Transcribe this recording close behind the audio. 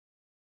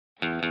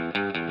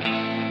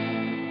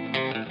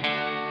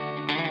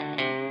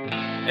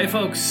Hey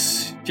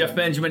folks, Jeff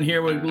Benjamin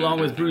here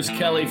along with Bruce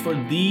Kelly for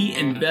the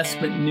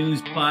Investment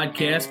News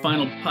podcast,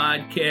 final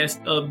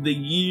podcast of the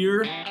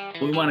year.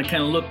 We want to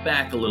kind of look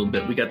back a little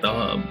bit. We got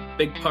the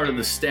big part of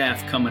the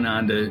staff coming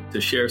on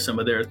to share some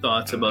of their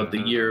thoughts about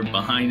the year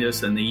behind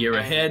us and the year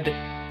ahead.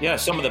 Yeah,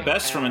 some of the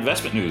best from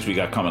Investment News we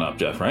got coming up,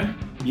 Jeff, right?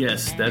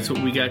 Yes, that's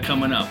what we got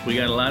coming up. We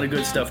got a lot of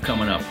good stuff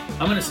coming up.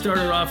 I'm going to start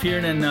it off here,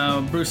 and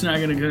then Bruce and I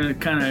are going to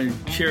kind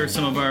of share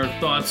some of our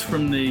thoughts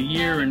from the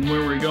year and where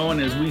we're going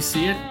as we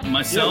see it.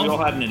 Myself, yeah, we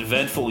all had an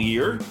eventful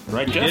year,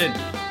 right, Jeff? Did.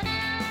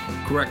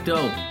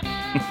 Correcto.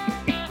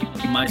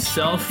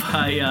 Myself,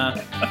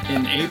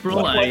 in April,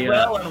 what went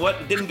well and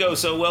what didn't go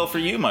so well for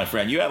you, my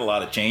friend? You had a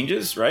lot of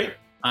changes, right?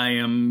 I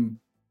am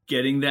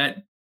getting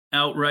that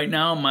out right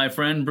now, my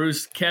friend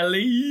Bruce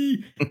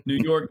Kelly,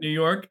 New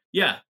York.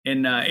 Yeah,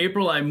 in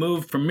April, I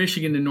moved from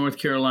Michigan to North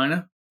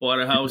Carolina, bought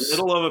a house. In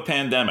the middle of a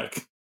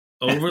pandemic.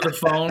 Over the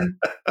phone,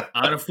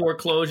 out of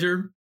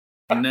foreclosure,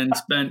 and then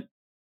spent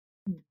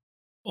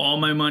all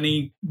my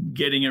money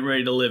getting it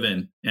ready to live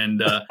in.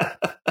 And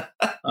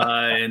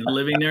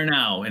living there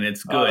now, and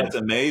it's good. Oh, that's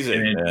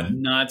amazing, and man. It's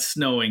not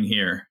snowing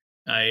here.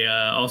 I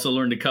also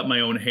learned to cut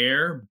my own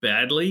hair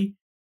badly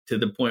to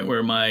the point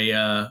where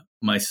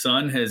my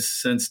son has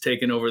since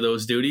taken over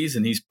those duties,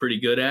 and he's pretty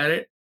good at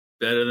it,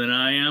 better than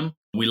I am.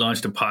 We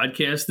launched a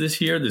podcast this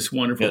year, this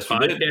wonderful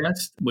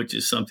podcast, which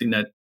is something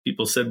that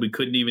people said we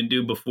couldn't even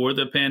do before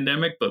the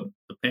pandemic, but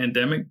the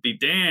pandemic, be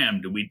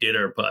damned, we did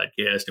our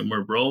podcast and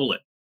we're rolling.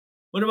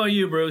 What about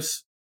you,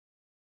 Bruce?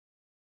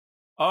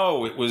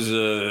 Oh, it was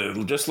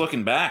just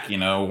looking back,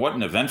 what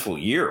an eventful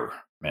year,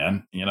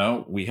 man.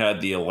 We had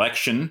the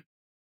election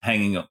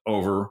hanging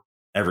over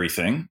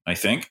everything, I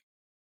think.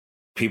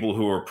 People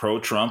who are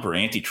pro-Trump or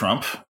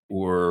anti-Trump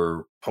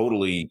were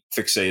totally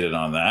fixated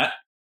on that.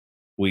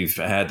 We've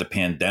had the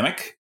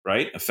pandemic,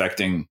 right,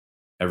 affecting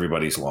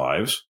everybody's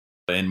lives.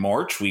 In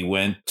March, we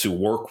went to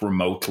work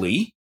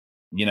remotely.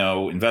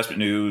 Investment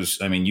News,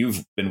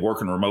 you've been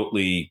working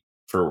remotely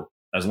for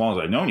as long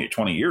as I've known you,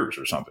 20 years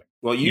or something.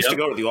 Well, you used to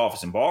go to the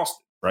office in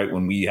Boston, right,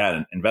 when we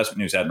had Investment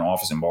News had an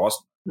office in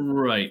Boston.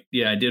 Right.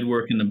 Yeah, I did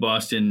work in the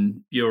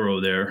Boston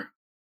bureau there.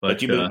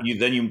 But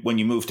when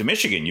you moved to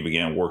Michigan, you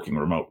began working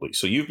remotely.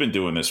 So you've been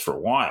doing this for a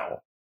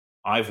while.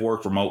 I've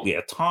worked remotely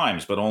at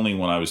times, but only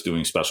when I was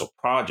doing special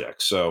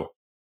projects. So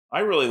I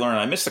really learned.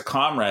 I missed the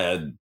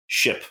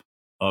comradeship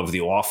of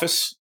the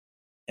office.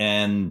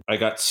 And I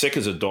got sick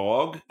as a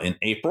dog in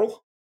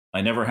April.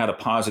 I never had a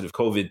positive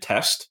COVID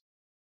test,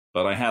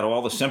 but I had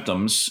all the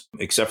symptoms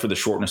except for the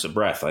shortness of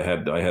breath. I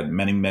had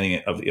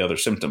many of the other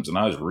symptoms, and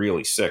I was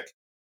really sick.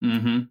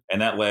 Mm-hmm.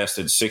 And that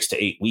lasted 6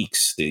 to 8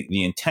 weeks.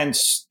 The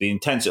intense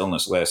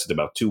illness lasted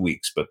about 2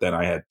 weeks, but then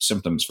I had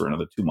symptoms for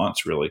another 2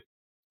 months, really.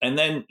 And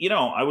then,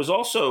 I was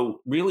also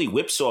really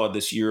whipsawed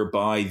this year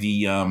by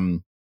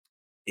the,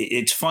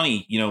 it's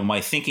funny,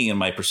 my thinking and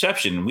my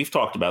perception, and we've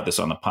talked about this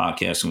on the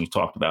podcast and we've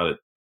talked about it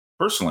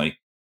personally,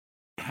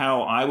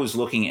 how I was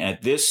looking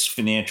at this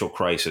financial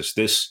crisis,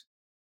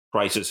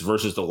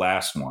 versus the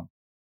last one.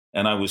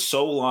 And I was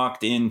so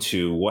locked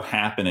into what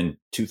happened in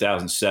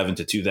 2007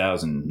 to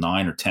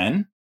 2009 or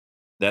 10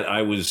 that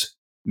I was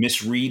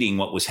misreading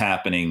what was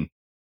happening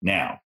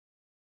now,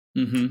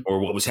 or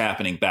what was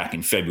happening back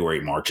in February,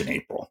 March, and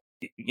April.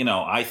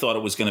 I thought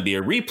it was going to be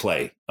a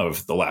replay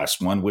of the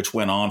last one, which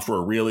went on for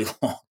a really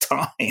long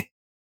time.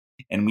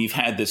 And we've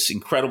had this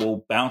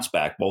incredible bounce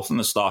back, both in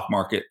the stock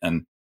market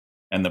and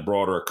the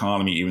broader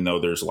economy, even though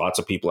there's lots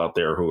of people out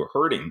there who are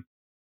hurting.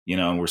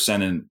 And we're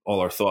sending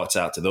all our thoughts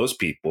out to those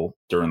people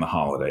during the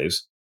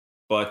holidays.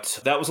 But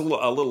that was a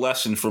little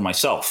lesson for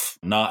myself,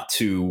 not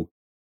to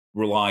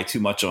rely too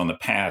much on the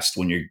past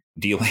when you're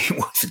dealing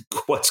with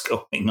what's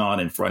going on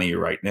in front of you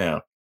right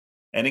now.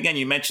 And again,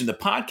 you mentioned the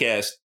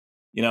podcast,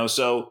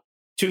 so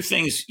two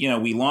things,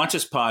 we launched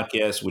this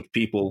podcast, which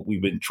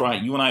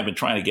you and I have been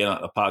trying to get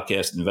a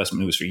podcast in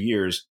Investment News for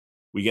years.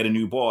 We get a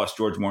new boss,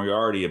 George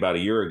Moriarty, about a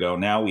year ago.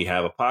 Now we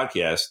have a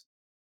podcast.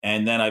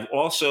 And then I've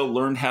also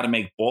learned how to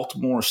make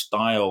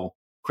Baltimore-style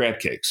crab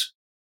cakes.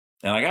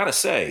 And I got to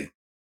say,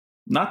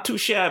 not too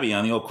shabby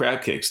on the old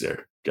crab cakes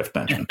there, Jeff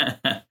Benjamin.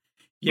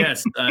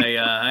 Yes,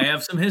 I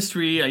have some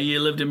history. I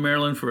lived in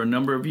Maryland for a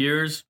number of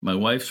years. My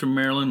wife's from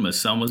Maryland. My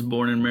son was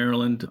born in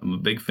Maryland. I'm a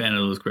big fan of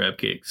those crab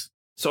cakes.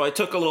 So I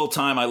took a little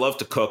time. I love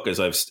to cook, as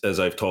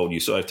I've told you.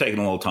 So I've taken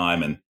a little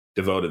time and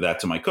devoted that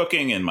to my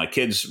cooking. And my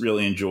kids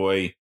really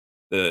enjoy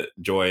it.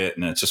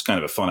 And it's just kind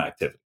of a fun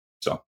activity.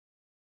 So.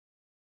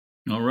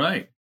 All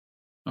right.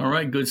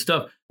 Good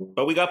stuff.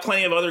 But we got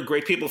plenty of other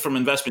great people from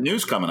Investment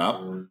News coming up.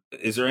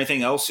 Is there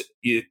anything else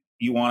you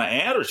want to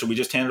add, or should we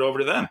just hand it over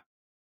to them?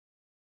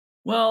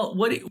 Well,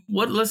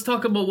 let's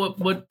talk about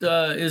what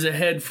is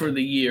ahead for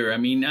the year.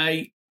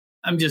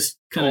 I'm just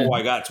kind of.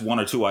 I got one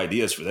or two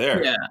ideas for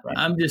there. Yeah, right.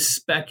 I'm just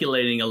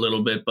speculating a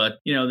little bit, but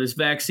this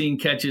vaccine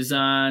catches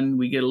on.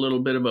 We get a little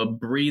bit of a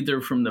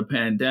breather from the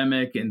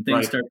pandemic, and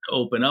things start to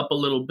open up a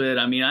little bit.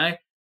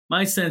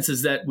 My sense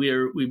is that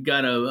we've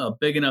got a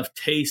big enough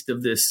taste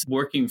of this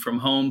working from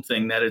home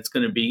thing that it's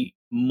going to be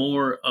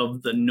more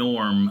of the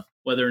norm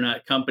whether or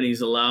not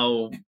companies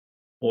allow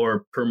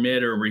or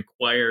permit or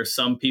require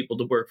some people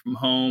to work from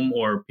home,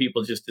 or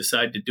people just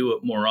decide to do it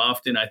more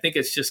often. I think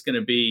it's just going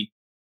to be,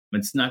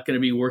 it's not going to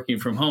be working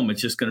from home.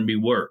 It's just going to be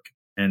work.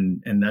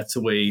 And that's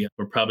the way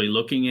we're probably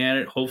looking at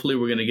it. Hopefully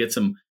we're going to get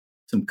some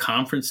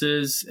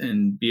conferences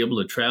and be able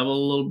to travel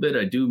a little bit.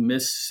 I do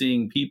miss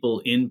seeing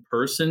people in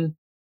person.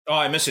 Oh,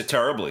 I miss it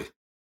terribly.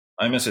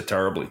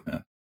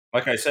 Man.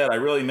 Like I said, I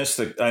really miss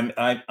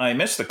I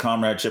miss the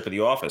comradeship of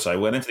the office. I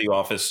went into the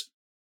office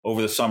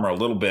over the summer a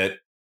little bit,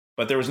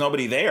 but there was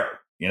nobody there,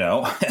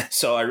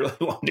 so I really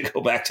wanted to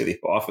go back to the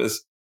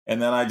office.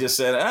 And then I just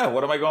said,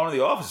 what am I going to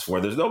the office for?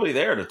 There's nobody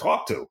there to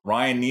talk to.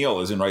 Ryan Neal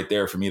isn't right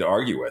there for me to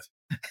argue with.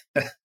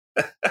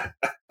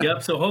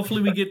 Yep. So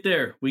hopefully we get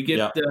there. We get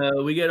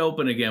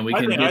open again.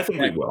 I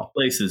think we will.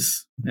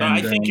 Places. And,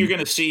 I think you're going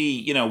to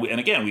see, and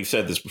again, we've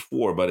said this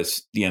before, but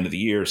it's the end of the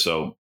year,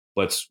 so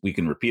we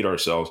can repeat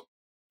ourselves.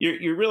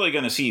 You're really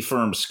going to see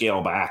firms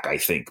scale back, I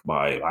think,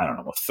 by, I don't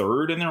know, a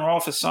third in their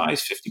office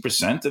size,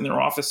 50% in their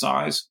office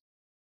size,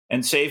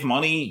 and save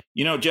money.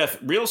 Jeff,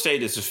 real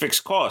estate is a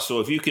fixed cost. So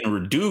if you can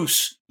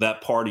reduce that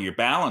part of your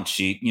balance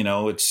sheet,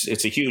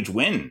 it's a huge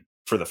win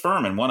for the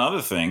firm. And one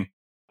other thing,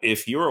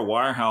 if you're a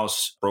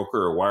wirehouse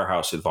broker or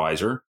wirehouse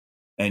advisor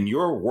and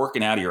you're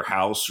working out of your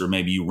house, or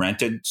maybe you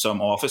rented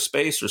some office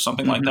space or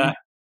something like that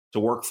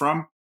to work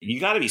from, you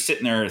got to be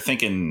sitting there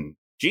thinking,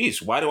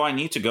 geez, why do I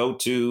need to go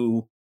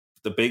to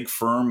the big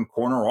firm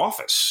corner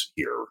office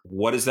here?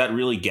 What is that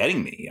really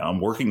getting me?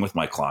 I'm working with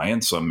my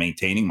clients. I'm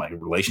maintaining my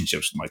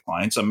relationships with my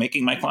clients. I'm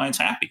making my clients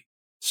happy.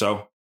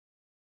 So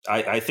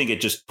I think it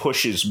just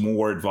pushes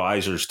more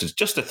advisors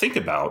to think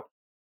about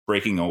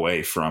breaking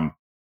away from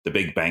the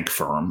big bank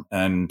firm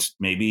and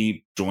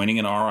maybe joining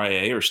an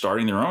RIA or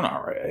starting their own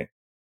RIA.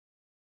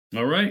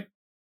 All right.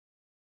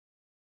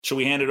 Shall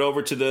we hand it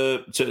over to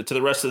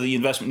the rest of the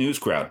investment news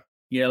crowd?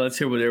 Yeah, let's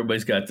hear what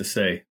everybody's got to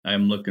say.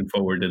 I'm looking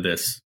forward to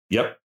this.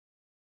 Yep.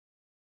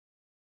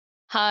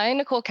 Hi,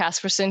 Nicole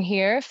Casperson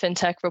here,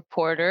 FinTech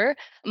reporter.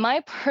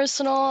 My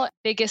personal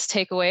biggest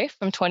takeaway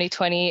from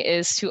 2020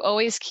 is to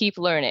always keep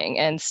learning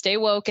and stay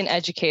woke and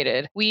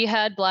educated. We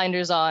had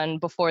blinders on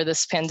before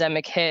this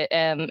pandemic hit,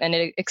 and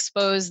it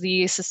exposed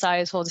the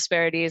societal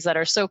disparities that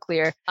are so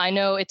clear. I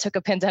know it took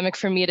a pandemic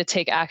for me to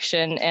take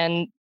action.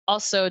 And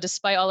also,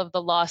 despite all of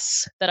the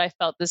loss that I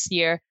felt this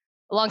year,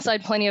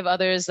 alongside plenty of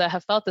others that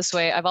have felt this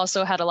way, I've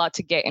also had a lot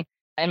to gain.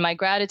 And my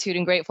gratitude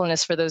and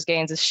gratefulness for those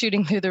gains is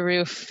shooting through the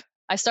roof.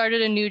 I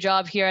started a new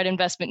job here at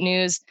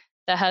InvestmentNews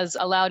that has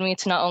allowed me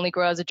to not only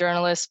grow as a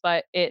journalist,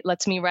 but it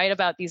lets me write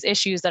about these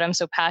issues that I'm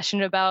so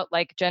passionate about,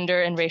 like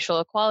gender and racial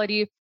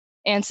equality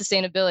and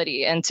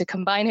sustainability. And to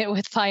combine it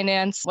with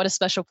finance, what a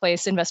special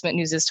place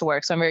InvestmentNews is to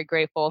work. So I'm very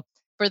grateful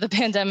for the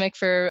pandemic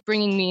for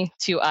bringing me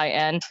to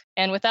IN.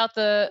 And without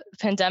the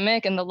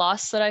pandemic and the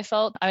loss that I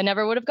felt, I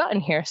never would have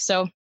gotten here.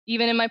 So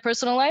even in my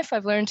personal life,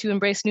 I've learned to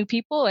embrace new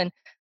people and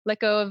let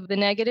go of the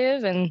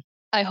negative. And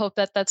I hope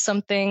that that's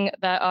something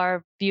that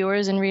our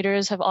viewers and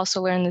readers have also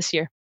learned this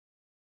year.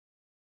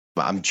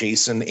 I'm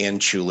Jason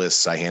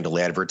Anchulis. I handle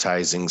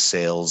advertising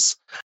sales.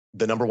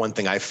 The number one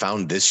thing I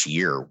found this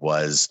year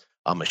was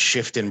a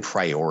shift in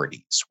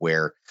priorities,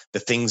 where the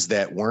things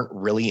that weren't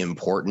really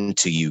important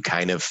to you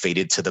kind of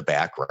faded to the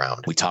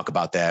background. We talk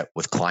about that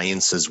with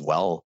clients as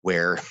well,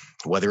 where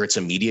whether it's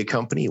a media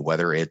company,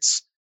 whether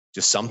it's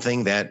just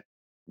something that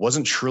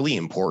wasn't truly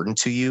important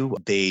to you,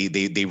 they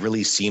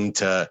really seem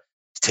to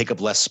take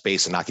up less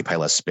space and occupy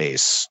less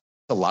space.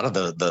 A lot of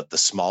the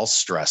small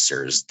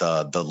stressors,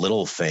 the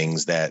little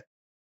things that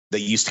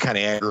used to kind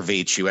of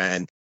aggravate you,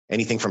 and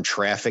anything from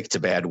traffic to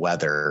bad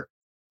weather.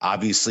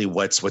 Obviously,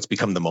 what's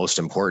become the most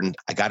important,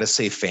 I got to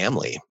say,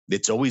 family.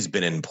 It's always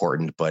been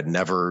important, but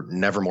never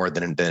more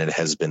than it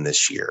has been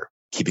this year.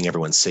 Keeping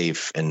everyone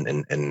safe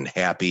and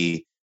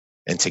happy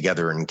and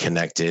together and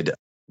connected.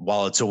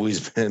 While it's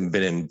always been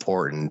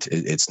important,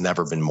 it's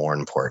never been more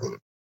important.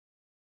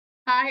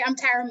 Hi, I'm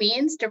Tara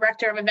Means,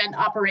 Director of Event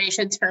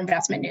Operations for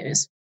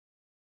InvestmentNews.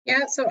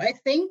 Yeah, so I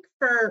think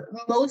for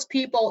most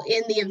people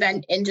in the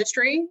event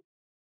industry,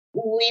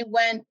 we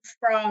went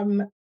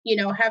from,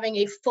 having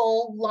a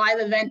full live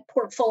event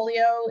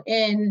portfolio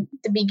in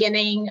the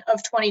beginning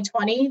of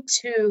 2020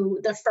 to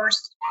the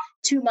first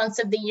 2 months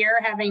of the year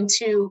having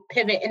to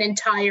pivot an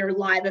entire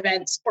live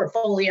events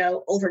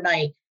portfolio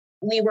overnight.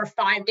 We were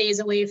 5 days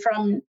away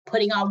from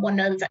putting on one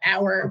of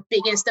our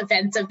biggest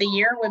events of the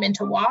year, Women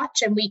to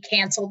Watch, and we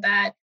canceled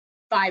that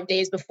 5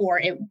 days before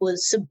it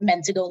was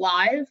meant to go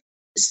live.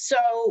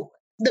 So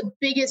the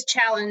biggest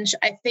challenge,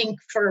 I think,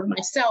 for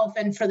myself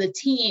and for the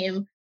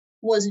team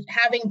was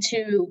having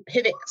to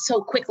pivot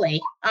so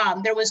quickly.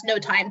 There was no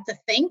time to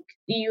think.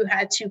 You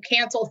had to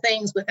cancel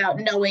things without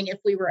knowing if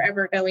we were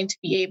ever going to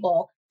be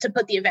able to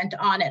put the event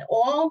on at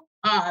all.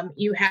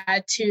 You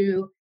had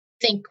to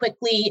think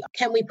quickly,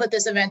 can we put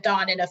this event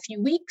on in a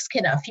few weeks?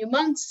 Can a few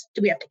months?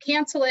 Do we have to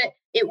cancel it?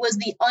 It was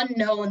the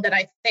unknown that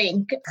I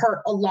think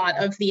hurt a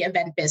lot of the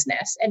event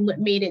business and what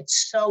made it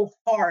so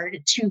hard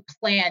to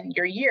plan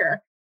your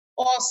year.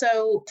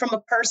 Also, from a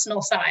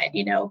personal side,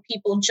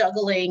 people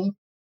juggling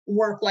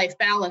work-life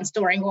balance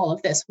during all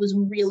of this was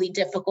really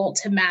difficult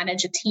to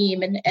manage a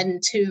team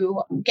and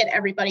to get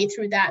everybody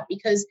through that,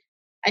 because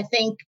I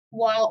think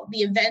while the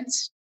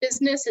events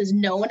business is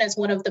known as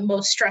one of the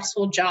most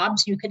stressful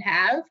jobs you could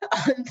have,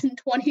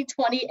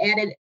 2020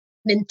 added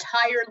an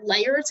entire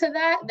layer to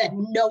that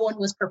no one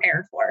was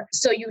prepared for.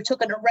 So you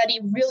took an already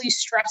really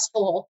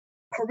stressful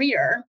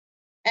career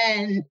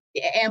and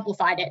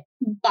amplified it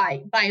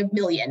by a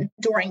million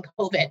during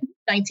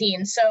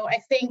COVID-19. So I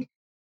think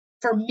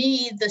for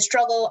me, the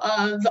struggle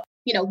of,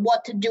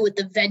 what to do with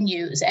the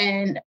venues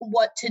and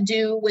what to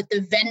do with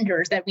the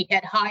vendors that we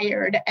had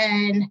hired,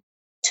 and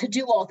to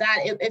do all that,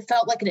 it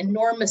felt like an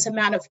enormous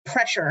amount of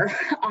pressure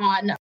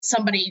on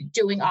somebody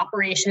doing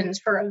operations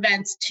for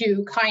events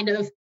to kind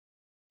of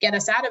get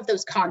us out of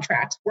those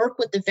contracts, work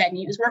with the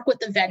venues, work with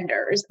the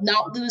vendors,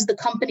 not lose the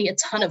company a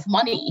ton of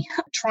money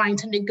trying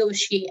to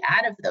negotiate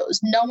out of those.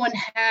 No one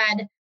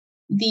had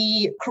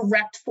the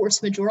correct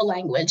force majeure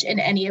language in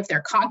any of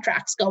their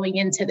contracts going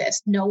into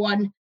this.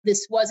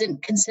 This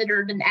wasn't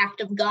considered an act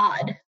of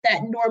God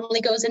that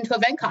normally goes into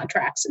event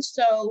contracts.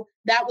 So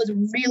that was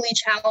really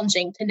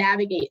challenging to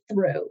navigate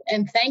through.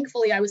 And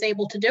thankfully, I was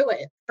able to do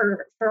it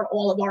for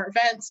all of our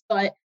events.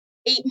 But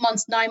 8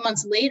 months, 9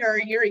 months later,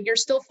 you're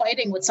still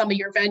fighting with some of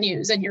your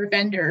venues and your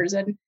vendors,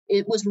 and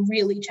it was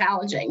really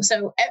challenging.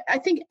 So I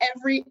think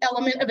every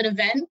element of an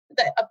event,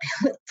 that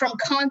from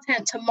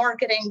content to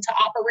marketing to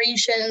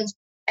operations,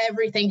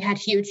 everything had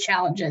huge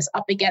challenges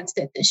up against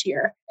it this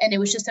year. And it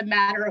was just a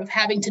matter of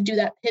having to do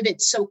that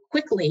pivot so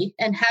quickly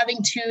and having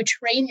to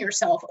train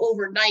yourself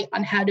overnight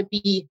on how to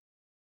be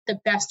the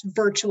best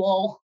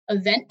virtual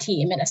event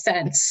team, in a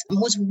sense,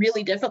 was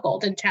really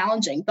difficult and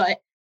challenging. But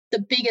the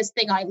biggest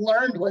thing I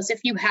learned was if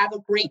you have a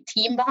great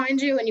team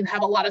behind you and you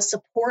have a lot of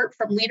support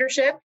from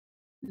leadership,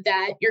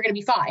 that you're going to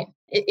be fine.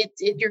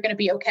 You're going to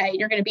be okay.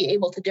 You're going to be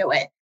able to do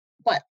it.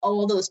 But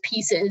all those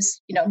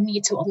pieces,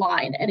 need to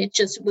align. And it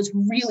just was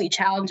really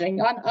challenging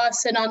on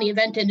us and on the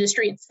event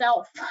industry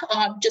itself,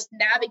 just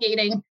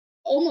navigating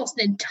almost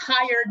an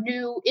entire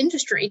new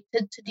industry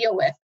to deal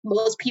with.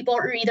 Most people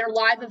are either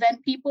live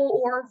event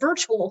people or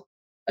virtual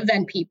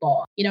event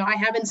people. I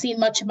haven't seen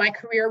much in my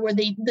career where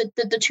the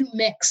two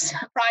mix.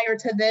 Prior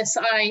to this,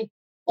 I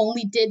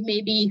only did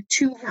maybe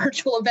 2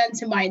 virtual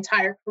events in my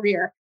entire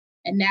career.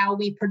 And now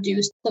we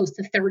produced close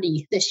to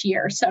 30 this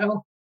year.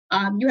 So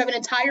you have an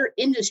entire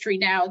industry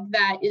now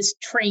that is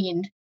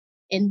trained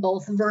in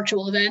both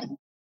virtual events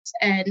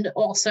and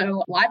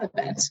also live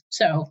events.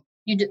 So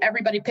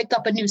everybody picked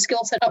up a new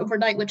skill set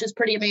overnight, which is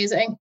pretty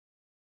amazing.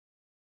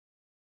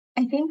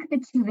 I think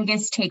the 2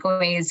 biggest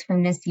takeaways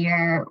from this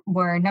year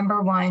were,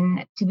 number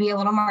one, to be a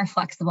little more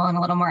flexible and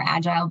a little more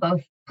agile,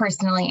 both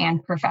personally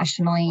and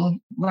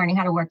professionally. Learning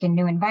how to work in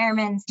new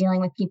environments, dealing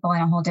with people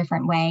in a whole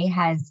different way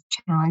has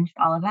challenged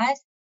all of us.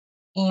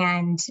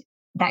 And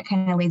that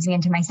kind of leads me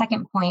into my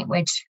second point,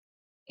 which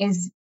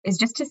is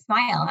just to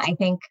smile. I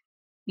think,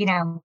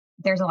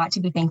 there's a lot to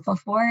be thankful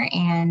for,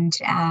 and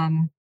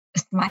a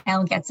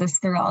smile gets us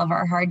through all of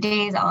our hard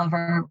days, all of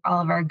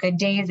our good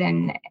days,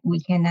 and we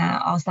can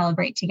all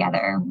celebrate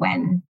together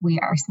when we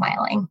are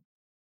smiling.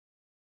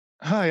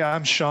 Hi,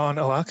 I'm Sean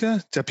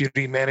Alaka,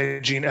 Deputy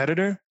Managing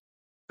Editor.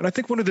 And I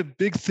think one of the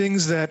big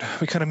things that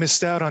we kind of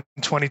missed out on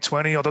in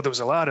 2020, although there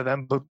was a lot of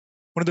them, but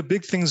one of the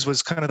big things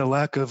was kind of the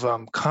lack of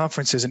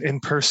conferences and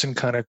in-person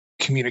kind of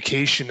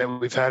communication that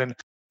we've had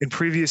in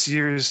previous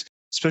years,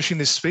 especially in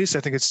this space.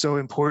 I think it's so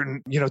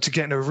important, to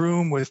get in a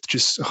room with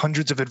just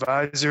hundreds of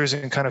advisors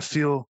and kind of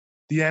feel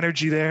the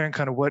energy there and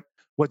kind of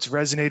what's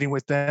resonating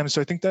with them.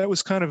 So I think that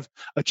was kind of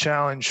a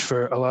challenge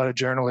for a lot of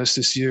journalists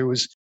this year,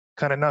 was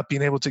kind of not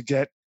being able to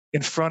get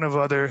in front of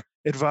other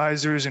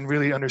advisors and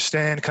really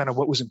understand kind of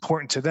what was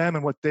important to them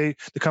and the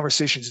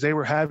conversations they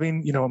were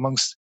having,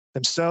 amongst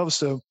themselves.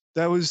 So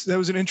that was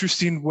an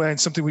interesting way,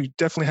 and something we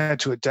definitely had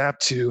to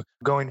adapt to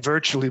going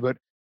virtually. But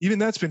even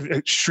that's been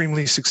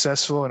extremely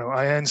successful. And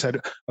IN's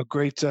had a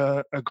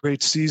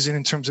great season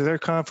in terms of their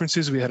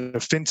conferences. We had a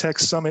fintech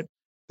summit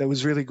that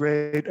was really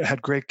great. It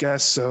had great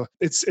guests. So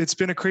it's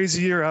been a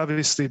crazy year,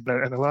 obviously,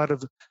 and a lot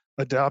of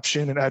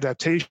adoption and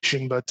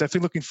adaptation. But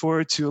definitely looking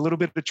forward to a little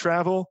bit of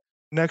travel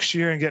next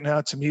year and getting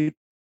out to meet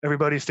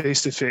everybody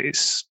face to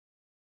face.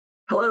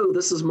 Hello,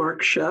 this is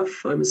Mark Sheff.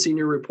 I'm a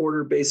senior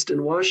reporter based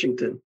in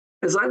Washington.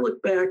 As I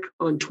look back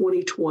on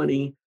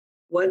 2020,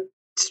 what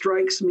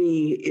strikes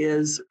me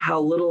is how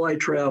little I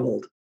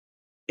traveled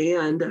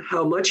and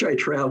how much I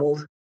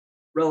traveled,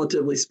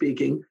 relatively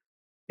speaking,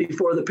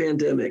 before the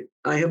pandemic.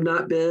 I have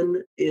not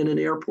been in an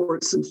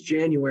airport since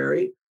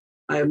January.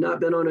 I have not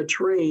been on a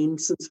train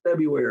since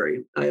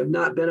February. I have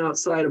not been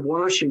outside of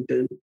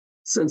Washington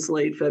since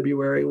late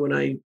February when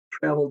I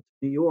traveled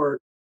to New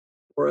York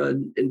for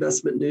an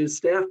InvestmentNews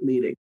staff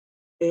meeting.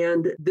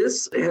 And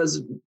this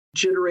has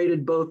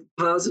generated both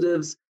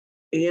positives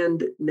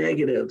and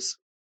negatives.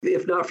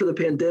 If not for the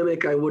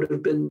pandemic, I would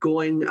have been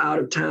going out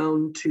of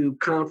town to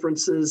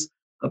conferences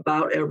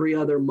about every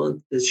other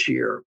month this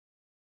year.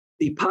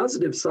 The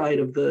positive side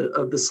of the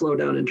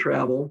slowdown in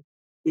travel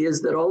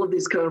is that all of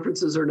these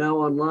conferences are now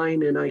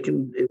online and I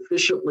can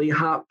efficiently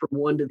hop from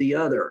one to the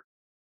other.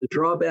 The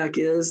drawback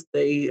is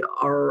they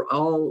are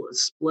all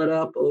split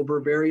up over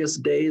various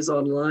days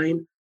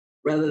online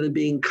rather than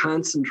being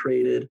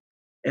concentrated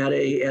at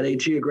a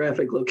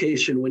geographic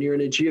location. When you're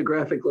in a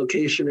geographic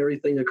location,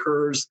 everything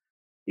occurs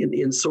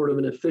in sort of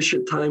an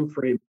efficient time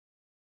frame.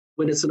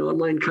 When it's an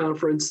online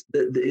conference,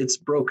 it's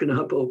broken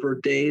up over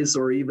days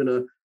or even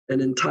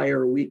an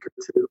entire week or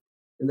two.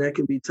 And that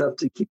can be tough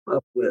to keep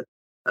up with.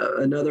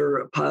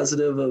 Another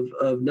positive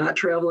of not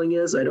traveling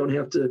is I don't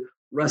have to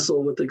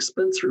wrestle with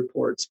expense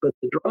reports. But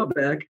the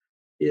drawback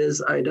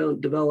is I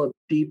don't develop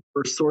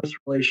deeper source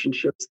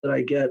relationships that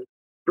I get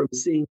from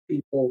seeing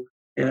people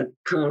at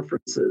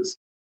conferences.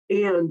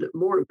 And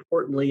more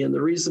importantly, and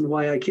the reason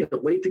why I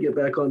can't wait to get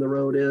back on the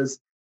road is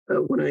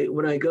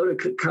when I go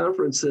to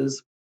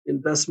conferences,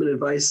 investment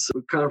advice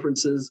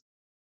conferences,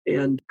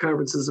 and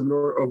conferences of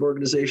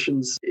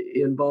organizations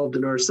involved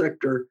in our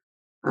sector,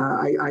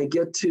 I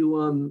get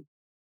to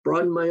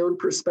broaden my own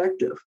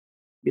perspective.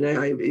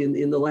 I mean,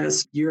 in the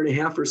last year and a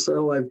half or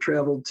so, I've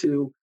traveled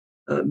to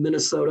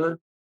Minnesota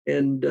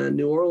and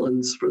New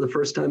Orleans for the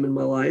first time in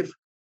my life.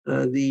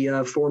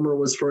 The former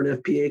was for an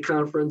FPA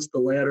conference, the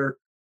latter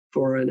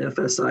for an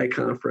FSI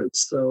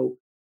conference. So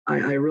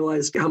I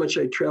realized how much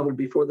I traveled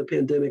before the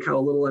pandemic, how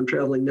little I'm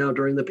traveling now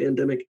during the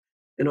pandemic.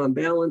 And on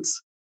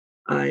balance,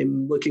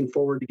 I'm looking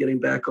forward to getting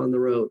back on the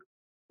road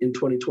in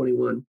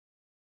 2021.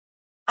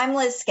 I'm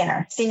Liz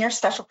Skinner, Senior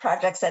Special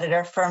Projects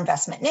Editor for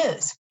Investment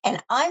News.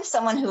 And I'm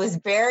someone who is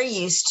very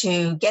used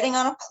to getting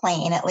on a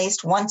plane at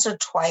least once or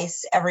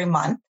twice every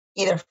month,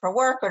 either for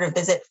work or to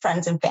visit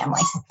friends and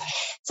family.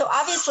 So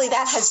obviously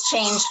that has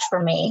changed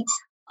for me,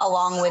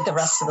 along with the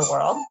rest of the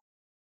world.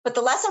 But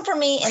the lesson for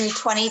me in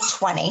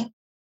 2020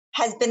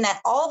 has been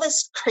that all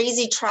this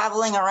crazy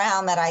traveling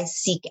around that I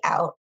seek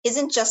out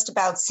isn't just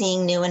about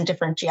seeing new and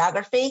different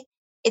geography.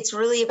 It's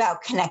really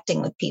about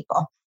connecting with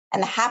people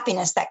and the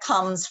happiness that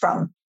comes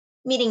from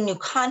meeting new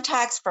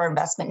contacts for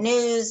investment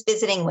news,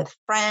 visiting with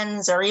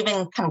friends, or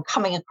even kind of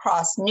coming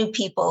across new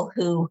people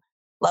who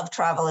love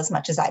travel as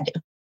much as I do.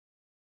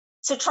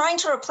 So trying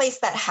to replace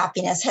that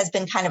happiness has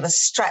been kind of a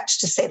stretch,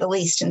 to say the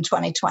least, in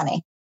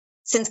 2020.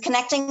 Since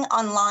connecting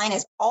online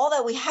is all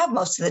that we have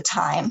most of the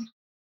time,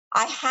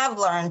 I have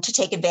learned to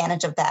take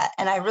advantage of that.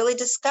 And I really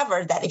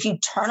discovered that if you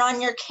turn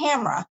on your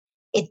camera,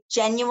 it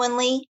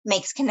genuinely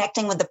makes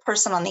connecting with the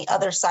person on the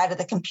other side of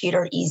the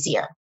computer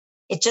easier.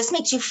 It just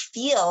makes you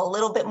feel a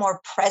little bit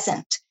more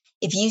present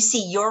if you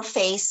see your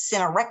face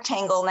in a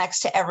rectangle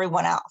next to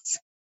everyone else.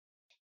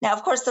 Now,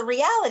 of course, the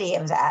reality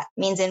of that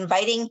means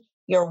inviting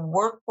your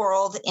work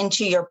world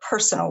into your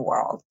personal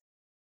world,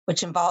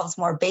 which involves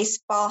more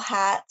baseball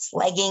hats,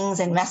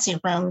 leggings, and messy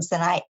rooms than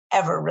I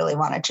ever really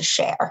wanted to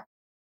share.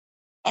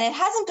 And it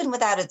hasn't been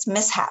without its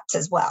mishaps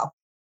as well.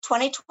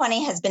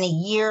 2020 has been a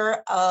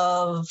year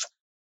of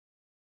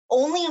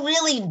only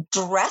really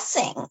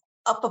dressing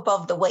up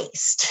above the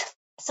waist.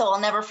 So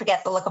I'll never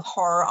forget the look of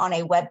horror on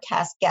a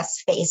webcast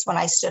guest's face when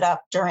I stood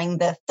up during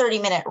the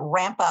 30-minute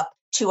ramp up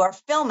to our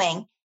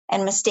filming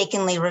and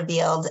mistakenly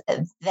revealed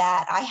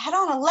that I had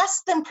on a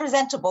less than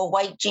presentable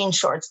white jean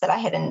shorts that I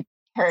had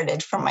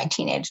inherited from my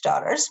teenage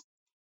daughters.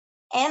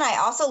 And I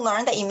also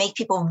learned that you make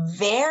people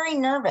very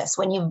nervous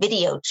when you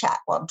video chat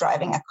while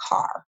driving a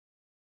car.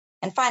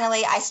 And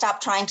finally, I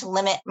stopped trying to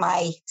limit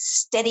my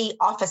steady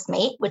office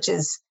mate, which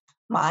is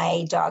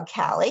my dog,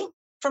 Callie,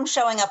 from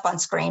showing up on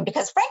screen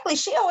because, frankly,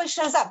 she always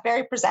shows up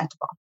very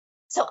presentable.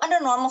 So under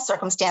normal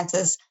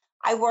circumstances,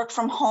 I work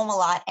from home a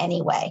lot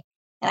anyway.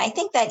 And I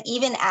think that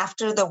even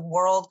after the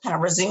world kind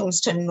of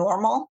resumes to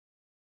normal,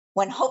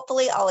 when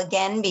hopefully I'll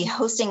again be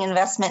hosting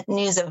investment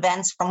news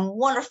events from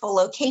wonderful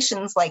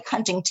locations like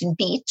Huntington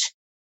Beach,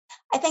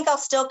 I think I'll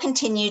still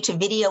continue to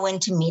video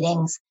into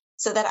meetings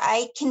so that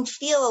I can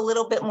feel a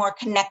little bit more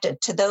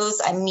connected to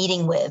those I'm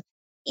meeting with,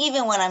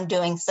 even when I'm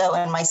doing so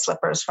in my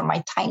slippers from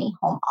my tiny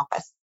home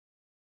office.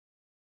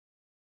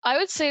 I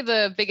would say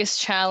the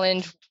biggest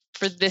challenge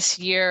for this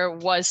year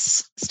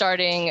was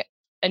starting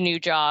a new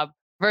job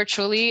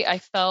virtually. I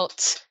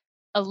felt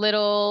a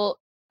little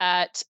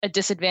at a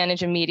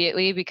disadvantage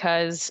immediately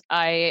because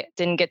I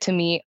didn't get to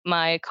meet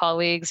my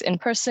colleagues in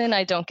person.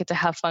 I don't get to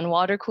have fun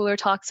water cooler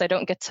talks. I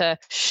don't get to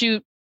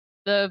shoot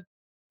the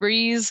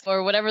breeze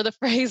or whatever the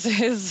phrase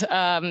is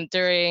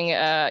during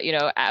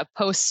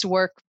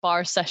post-work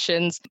bar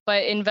sessions.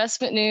 But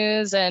Investment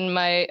News and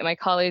my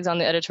colleagues on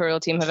the editorial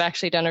team have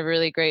actually done a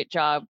really great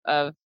job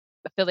of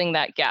filling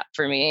that gap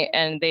for me.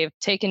 And they've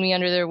taken me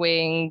under their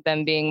wing,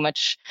 them being a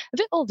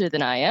bit older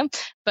than I am,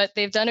 but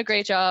they've done a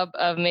great job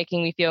of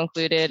making me feel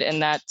included.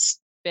 And that's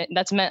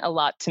meant a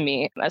lot to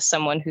me as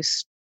someone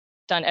who's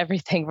done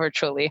everything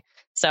virtually.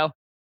 So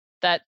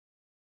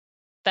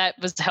that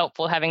was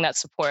helpful. Having that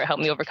support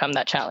helped me overcome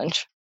that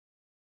challenge.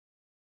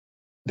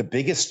 The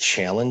biggest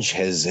challenge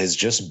has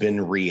just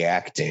been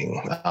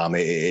reacting.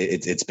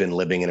 It's been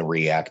living in a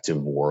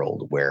reactive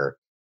world where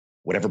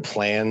whatever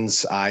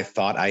plans I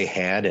thought I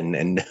had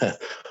and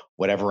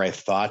whatever I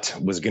thought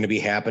was going to be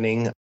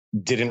happening,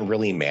 didn't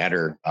really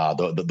matter.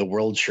 The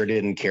world sure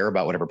didn't care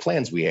about whatever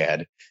plans we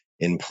had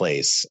in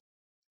place.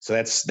 So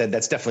that's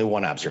definitely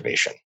one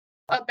observation.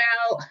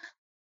 About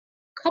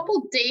a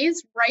couple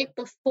days right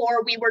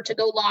before we were to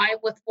go live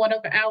with one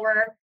of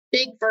our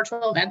big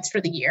virtual events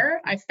for the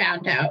year, I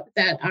found out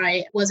that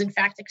I was in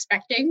fact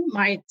expecting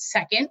my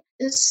second.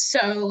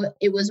 So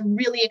it was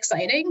really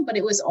exciting, but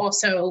it was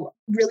also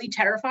really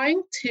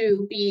terrifying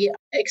to be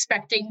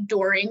expecting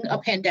during a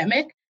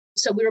pandemic.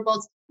 So we were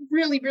both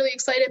really, really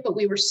excited, but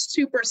we were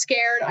super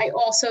scared. I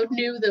also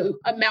knew the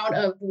amount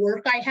of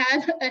work I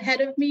had ahead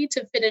of me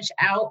to finish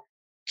out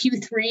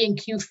Q3 and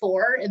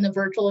Q4 in the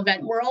virtual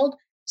event world.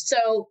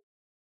 So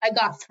I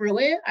got through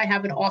it. I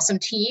have an awesome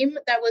team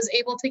that was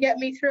able to get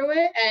me through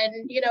it.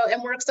 And,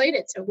 and we're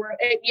excited. So we're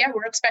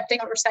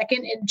expecting our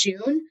second in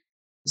June.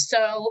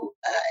 So,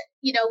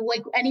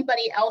 like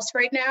anybody else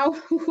right now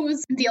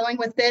who's dealing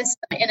with this,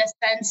 in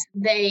a sense,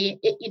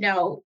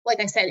 like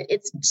I said,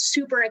 it's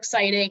super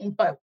exciting,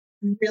 but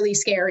really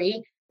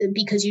scary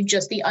because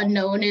the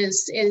unknown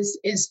is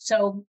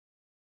so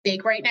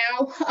big right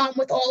now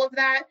with all of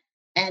that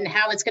and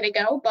how it's going to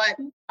go.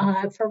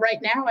 But for right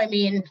now, I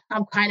mean,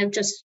 I'm kind of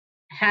just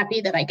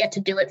happy that I get to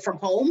do it from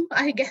home.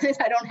 I guess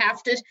I don't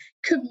have to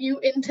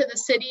commute into the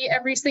city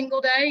every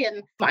single day,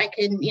 and I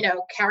can,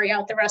 carry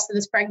out the rest of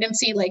this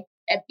pregnancy like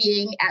at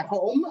being at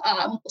home.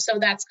 So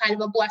that's kind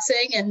of a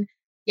blessing, and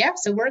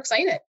so we're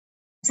excited.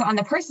 So on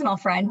the personal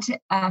front,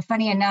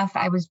 funny enough,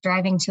 I was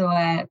driving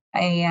to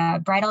a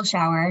bridal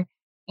shower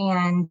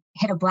and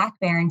hit a black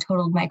bear and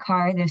totaled my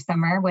car this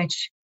summer,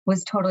 which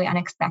was totally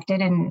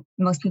unexpected. And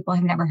most people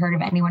have never heard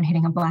of anyone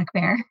hitting a black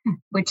bear,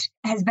 which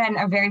has been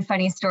a very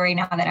funny story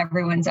now that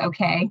everyone's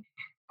okay.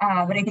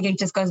 But I think it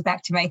just goes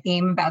back to my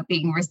theme about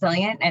being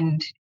resilient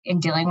and in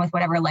dealing with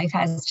whatever life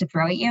has to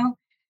throw at you.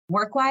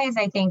 Work-wise,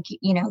 I think,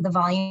 the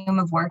volume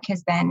of work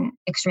has been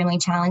extremely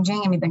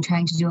challenging, and we've been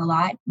trying to do a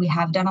lot. We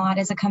have done a lot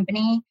as a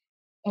company,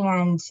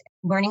 and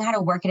learning how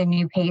to work at a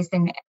new pace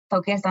and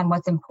focus on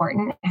what's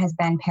important has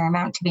been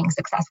paramount to being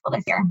successful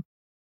this year.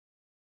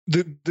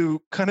 The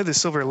kind of the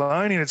silver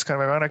lining, it's kind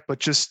of ironic, but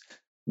just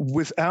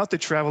without the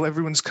travel,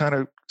 everyone's kind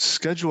of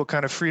schedule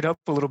kind of freed up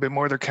a little bit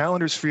more. Their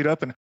calendars freed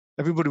up, and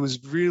everybody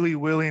was really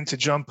willing to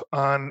jump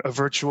on a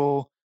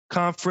virtual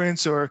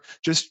conference or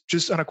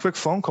just on a quick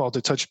phone call to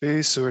touch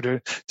base or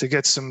to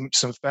get some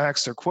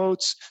facts or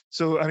quotes.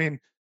 So, I mean,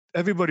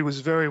 everybody was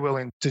very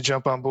willing to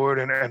jump on board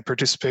and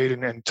participate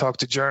and talk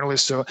to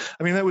journalists. So,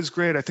 I mean, that was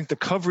great. I think the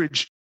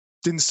coverage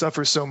didn't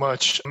suffer so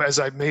much as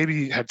I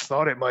maybe had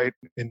thought it might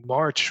in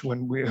March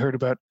when we heard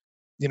about,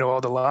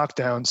 all the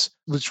lockdowns,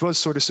 which was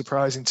sort of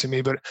surprising to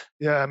me. But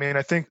yeah, I mean,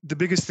 I think the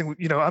biggest thing,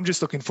 I'm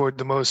just looking forward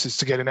the most is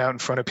to getting out in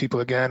front of people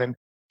again and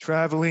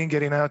traveling,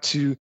 getting out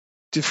to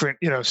different,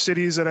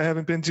 cities that I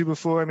haven't been to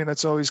before. I mean,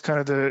 that's always kind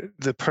of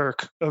the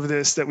perk of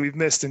this that we've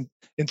missed in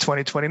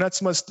 2020. Not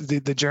so much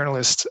the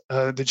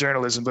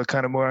journalism, but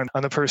kind of more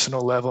on the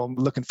personal level. I'm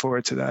looking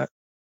forward to that.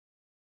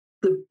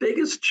 The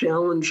biggest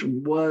challenge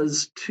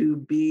was to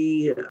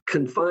be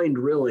confined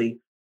really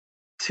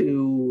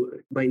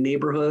to my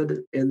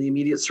neighborhood and the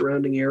immediate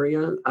surrounding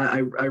area. I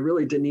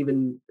really didn't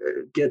even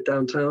get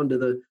downtown to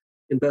the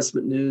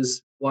Investment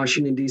News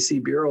Washington, D.C.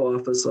 bureau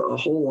office a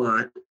whole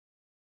lot.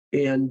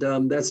 And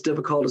that's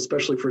difficult,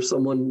 especially for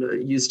someone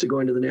used to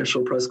going to the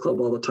National Press Club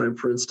all the time,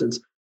 for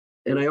instance.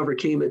 And I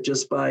overcame it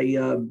just by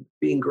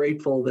being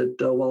grateful that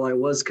while I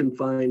was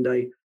confined,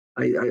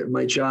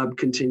 my job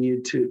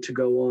continued to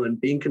go on.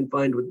 Being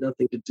confined with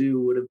nothing to do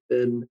would have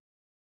been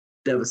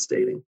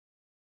devastating.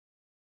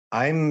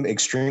 I'm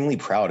extremely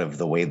proud of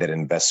the way that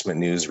Investment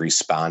News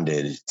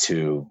responded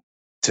to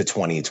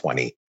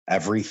 2020.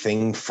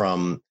 Everything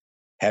from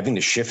having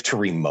to shift to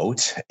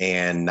remote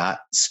and not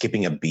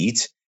skipping a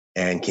beat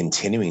and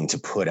continuing to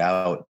put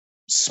out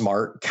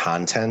smart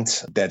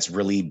content that's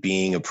really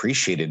being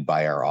appreciated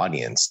by our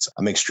audience.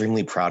 I'm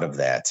extremely proud of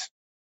that.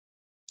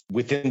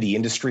 Within the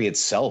industry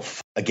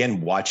itself,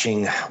 again,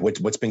 watching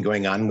what's been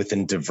going on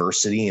within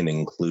diversity and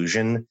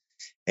inclusion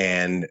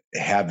and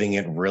having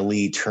it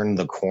really turn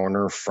the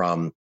corner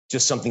from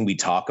just something we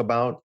talk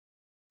about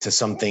to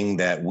something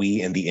that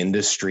we in the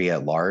industry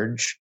at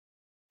large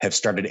have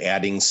started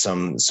adding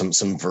some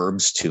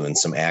verbs to and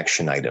some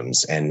action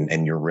items.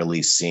 And you're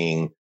really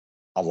seeing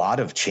a lot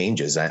of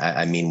changes.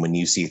 I mean, when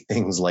you see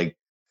things like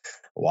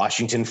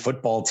Washington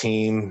football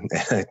team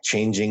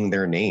changing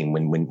their name,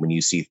 when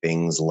you see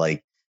things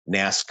like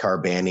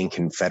NASCAR banning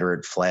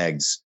Confederate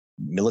flags,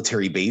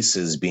 military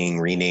bases being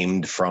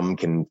renamed from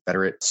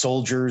Confederate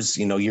soldiers,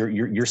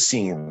 you're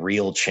seeing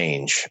real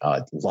change.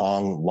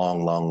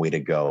 Long way to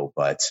go,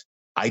 but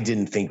I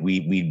didn't think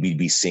we'd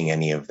be seeing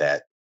any of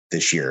that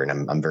this year,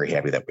 and I'm very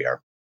happy that we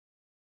are.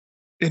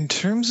 In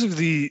terms of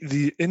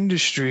the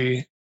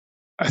industry,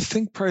 I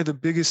think probably the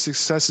biggest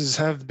successes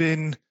have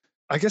been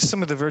I guess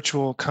some of the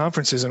virtual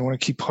conferences, I don't want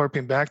to keep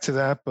harping back to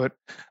that, but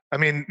I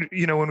mean,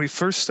 when we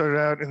first started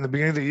out in the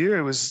beginning of the year,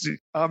 it was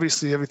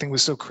obviously everything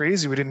was so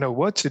crazy. We didn't know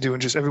what to do,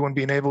 and just everyone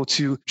being able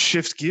to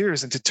shift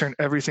gears and to turn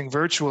everything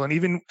virtual. And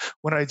even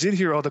when I did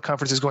hear all the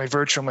conferences going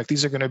virtual, I'm like,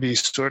 these are going to be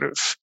sort of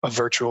a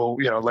virtual,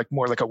 like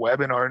more like a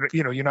webinar.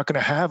 You're not going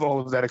to have all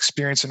of that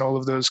experience and all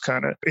of those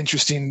kind of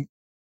interesting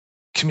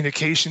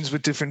communications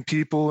with different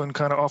people and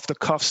kind of off the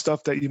cuff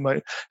stuff that you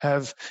might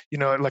have,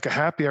 like a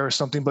happy hour or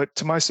something. But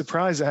to my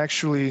surprise,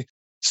 actually,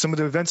 some of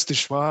the events, the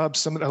Schwab,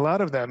 a lot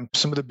of them,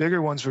 some of the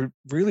bigger ones were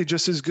really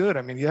just as good.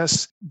 I mean,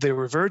 yes, they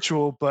were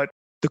virtual, but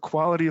the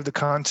quality of the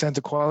content,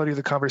 the quality of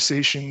the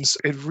conversations,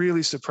 it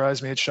really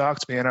surprised me. It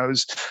shocked me. And I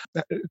was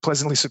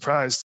pleasantly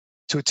surprised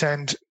to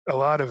attend a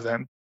lot of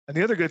them. And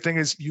the other good thing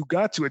is you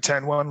got to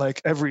attend one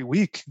like every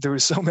week. There were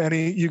so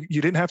many, you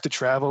didn't have to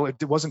travel.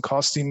 It wasn't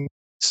costing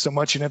so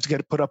much. You didn't have to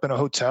get put up in a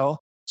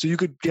hotel. So you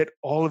could get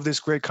all of this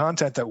great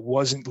content that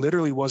wasn't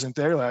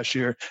there last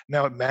year.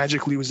 Now it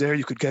magically was there.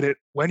 You could get it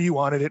when you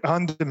wanted it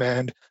on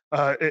demand.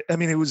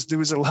 There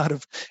was a lot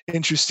of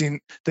interesting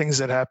things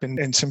that happened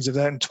in terms of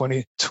that in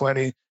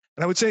 2020. And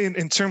I would say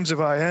in terms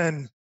of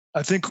IN,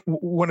 I think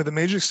one of the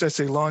major successes,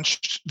 they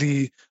launched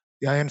the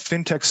IN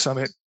FinTech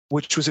Summit,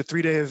 which was a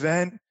 3-day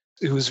event.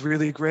 It was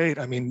really great.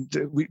 I mean,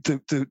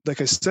 like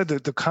I said,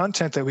 the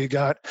content that we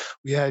got,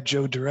 we had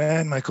Joe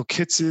Duran, Michael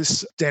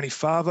Kitsis, Danny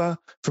Fava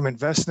from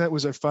InvestNet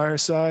was our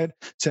fireside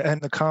to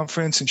end the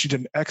conference, and she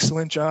did an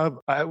excellent job.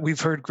 We've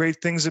heard great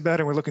things about it,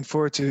 and we're looking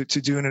forward to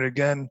doing it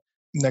again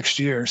next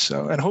year.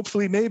 So, and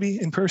hopefully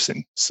maybe in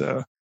person.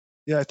 So,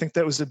 yeah, I think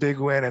that was a big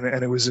win,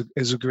 and it was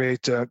a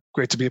great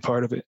to be a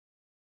part of it.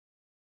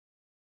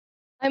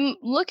 I'm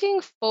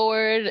looking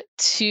forward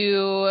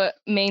to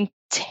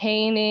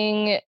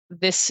maintaining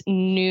this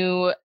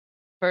new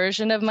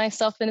version of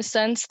myself, in a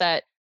sense,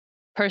 that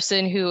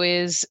person who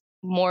is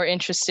more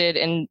interested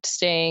in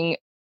staying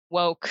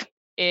woke,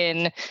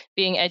 in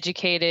being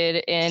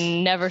educated,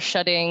 in never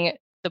shutting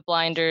the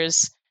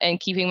blinders and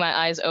keeping my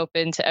eyes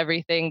open to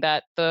everything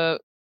that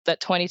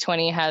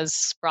 2020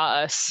 has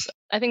brought us.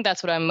 I think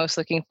that's what I'm most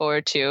looking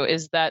forward to,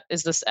 is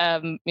this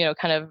kind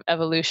of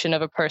evolution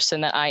of a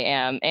person that I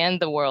am and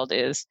the world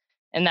is.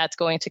 And that's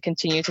going to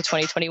continue to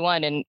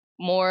 2021, and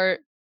more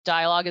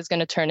dialogue is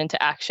going to turn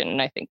into action.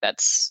 And I think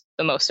that's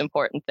the most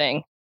important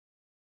thing.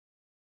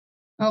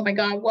 Oh my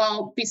God.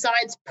 Well,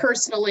 besides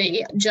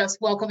personally just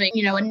welcoming,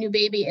 a new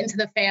baby into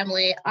the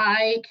family,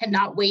 I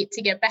cannot wait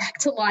to get back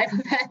to live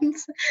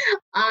events.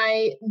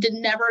 I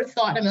never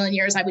thought in a million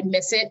years I would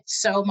miss it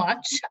so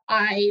much.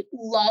 I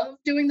love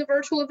doing the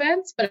virtual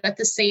events, but at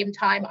the same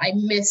time, I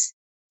miss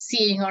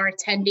seeing our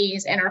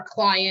attendees and our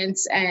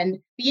clients and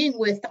being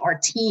with our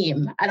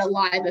team at a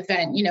live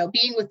event,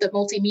 being with the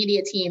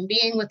multimedia team,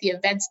 being with the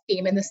events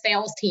team and the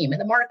sales team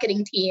and the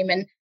marketing team,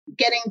 and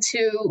getting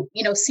to,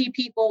 see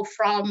people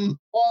from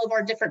all of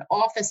our different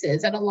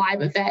offices at a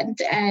live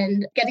event,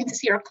 and getting to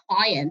see our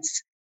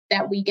clients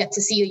that we get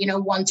to see,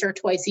 once or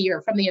twice a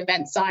year from the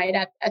event side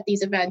at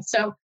these events.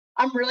 So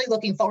I'm really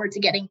looking forward to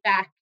getting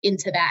back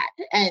into that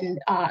and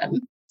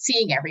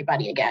seeing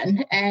everybody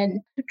again and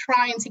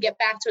trying to get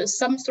back to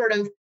some sort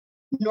of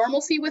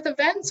normalcy with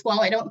events. While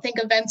I don't think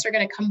events are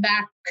going to come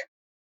back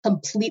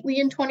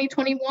completely in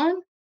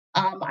 2021,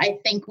 I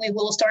think we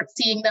will start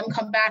seeing them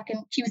come back in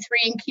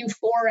Q3 and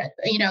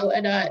Q4,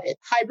 at a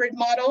hybrid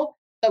model.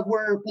 But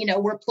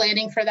we're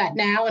planning for that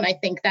now, and I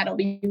think that'll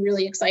be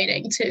really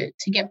exciting to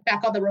get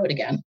back on the road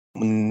again.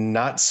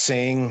 Not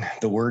saying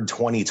the word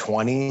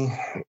 2020,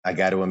 I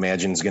got to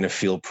imagine is going to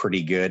feel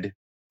pretty good.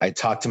 I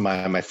talked to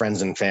my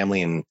friends and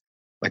family and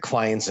my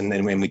clients, and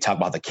when we talk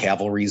about the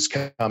cavalry's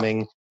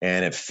coming,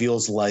 and it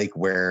feels like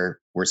we're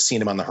seeing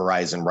them on the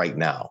horizon right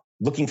now.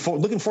 Looking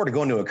forward to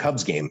going to a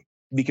Cubs game.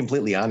 To be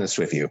completely honest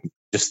with you,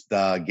 just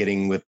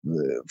getting with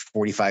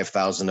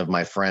 45,000 of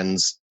my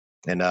friends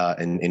and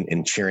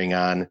cheering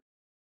on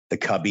the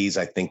Cubbies,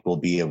 I think will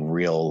be a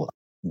real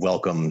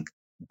welcome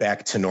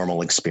back to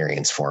normal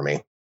experience for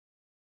me.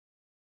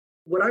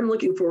 What I'm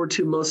looking forward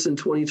to most in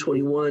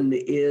 2021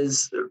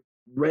 is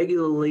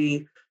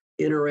regularly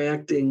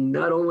interacting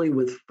not only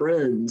with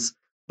friends,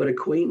 but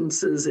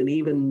acquaintances and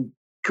even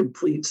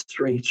complete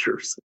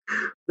strangers.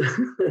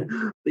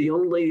 The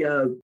only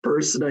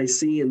person I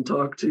see and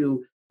talk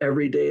to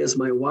every day is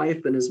my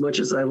wife. And as much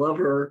as I love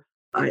her,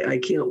 I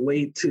can't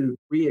wait to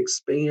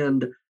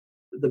re-expand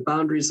the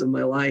boundaries of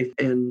my life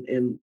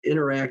and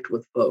interact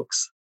with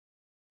folks,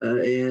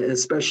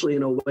 especially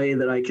in a way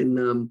that I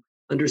can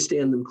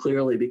understand them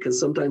clearly, because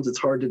sometimes it's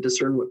hard to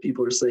discern what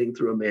people are saying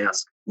through a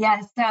mask.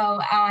 Yeah, so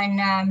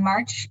on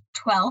March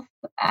 12th,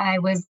 I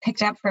was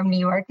picked up from New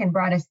York and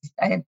brought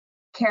a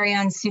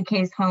carry-on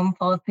suitcase home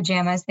full of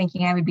pajamas,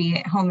 thinking I would be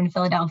at home in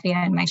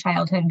Philadelphia in my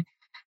childhood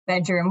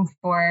bedroom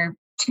for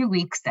 2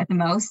 weeks at the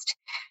most,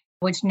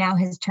 which now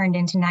has turned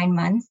into 9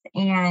 months.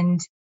 And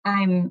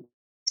I'm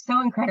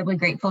so incredibly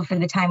grateful for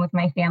the time with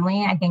my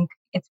family. I think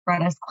it's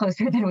brought us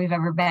closer than we've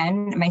ever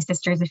been. My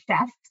sister's a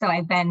chef, so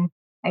I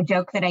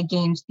joke that I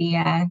gained the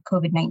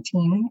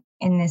COVID-19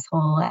 in this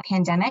whole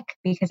pandemic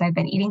because I've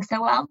been eating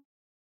so well.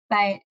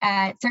 but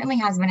it certainly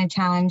has been a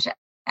challenge.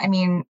 I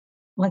mean,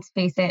 let's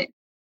face it,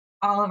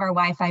 all of our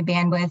Wi-Fi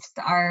bandwidths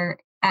are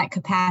at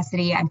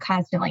capacity. I'm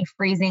constantly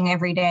freezing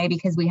every day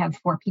because we have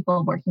 4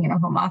 people working in a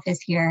home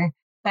office here.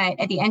 But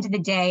at the end of the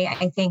day,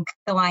 I think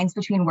the lines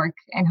between work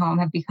and home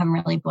have become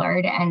really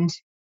blurred, and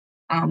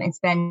it's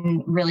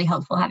been really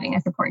helpful having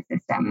a support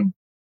system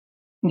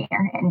near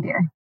and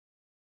dear.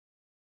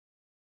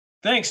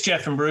 Thanks,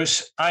 Jeff and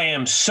Bruce. I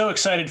am so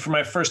excited for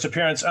my first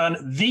appearance on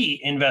the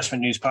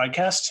Investment News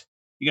podcast.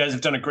 You guys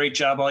have done a great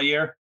job all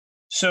year.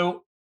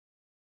 So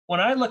when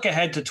I look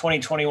ahead to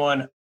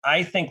 2021,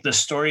 I think the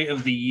story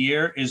of the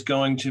year is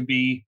going to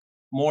be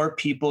more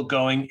people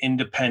going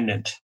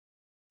independent.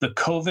 The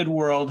COVID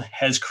world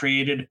has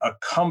created a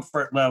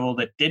comfort level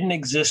that didn't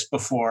exist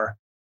before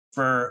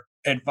for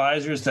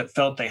advisors that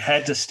felt they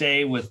had to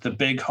stay with the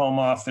big home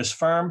office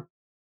firm.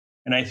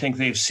 And I think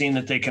they've seen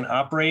that they can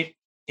operate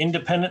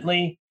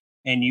independently,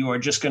 and you are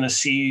just going to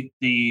see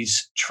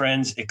these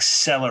trends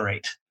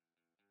accelerate.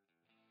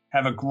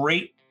 Have a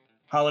great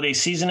holiday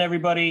season,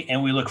 everybody,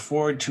 and we look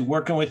forward to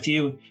working with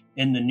you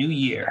in the new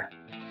year.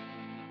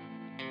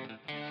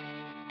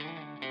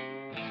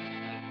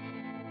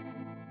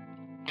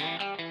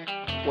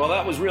 Well,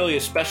 that was really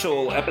a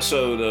special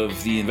episode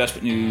of the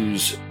Investment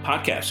News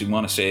podcast. We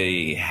want to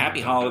say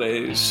happy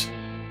holidays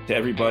to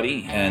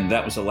everybody, and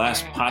that was the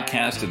last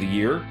podcast of the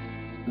year.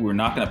 We're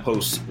not going to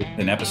post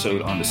an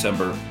episode on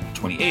December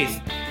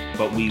 28th,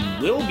 but we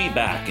will be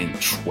back in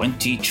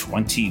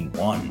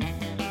 2021.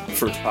 The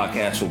first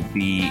podcast will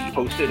be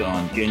posted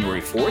on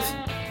January 4th,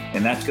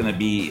 and that's going to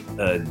be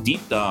a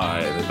deep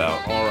dive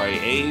about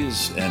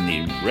RIAs and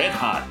the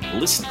red-hot,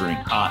 blistering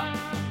hot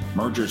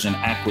mergers and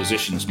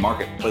acquisitions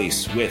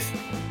marketplace with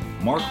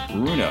Mark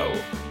Bruno,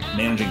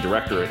 Managing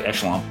Director at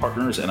Echelon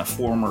Partners and a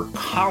former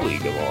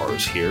colleague of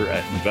ours here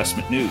at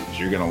Investment News.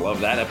 You're going to love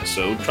that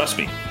episode, trust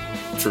me.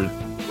 For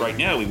right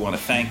now, we want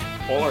to thank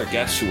all our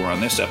guests who were on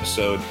this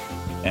episode,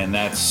 and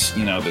that's,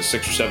 the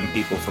 6 or 7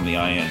 people from the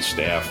IN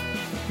staff.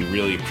 We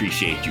really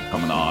appreciate you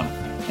coming on,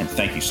 and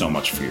thank you so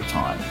much for your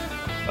time.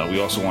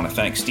 We also want to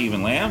thank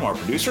Stephen Lamb, our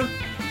producer.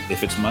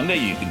 If it's Monday,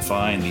 you can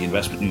find the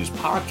Investment News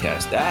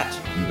podcast at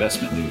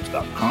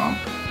investmentnews.com,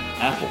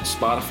 Apple,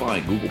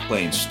 Spotify, Google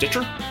Play, and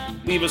Stitcher.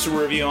 Leave us a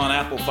review on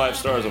Apple, 5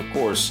 stars, of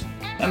course,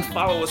 and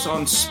follow us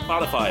on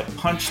Spotify.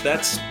 Punch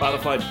that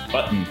Spotify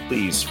button,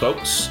 please,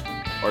 folks.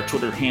 Our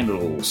Twitter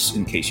handles,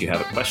 in case you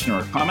have a question or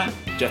a comment.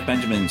 Jeff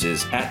Benjamins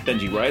is at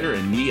Benji Writer,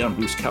 and me, I'm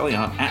Bruce Kelly.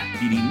 I'm at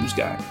BD News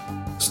Guy.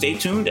 Stay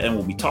tuned, and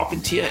we'll be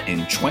talking to you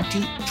in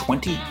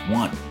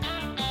 2021.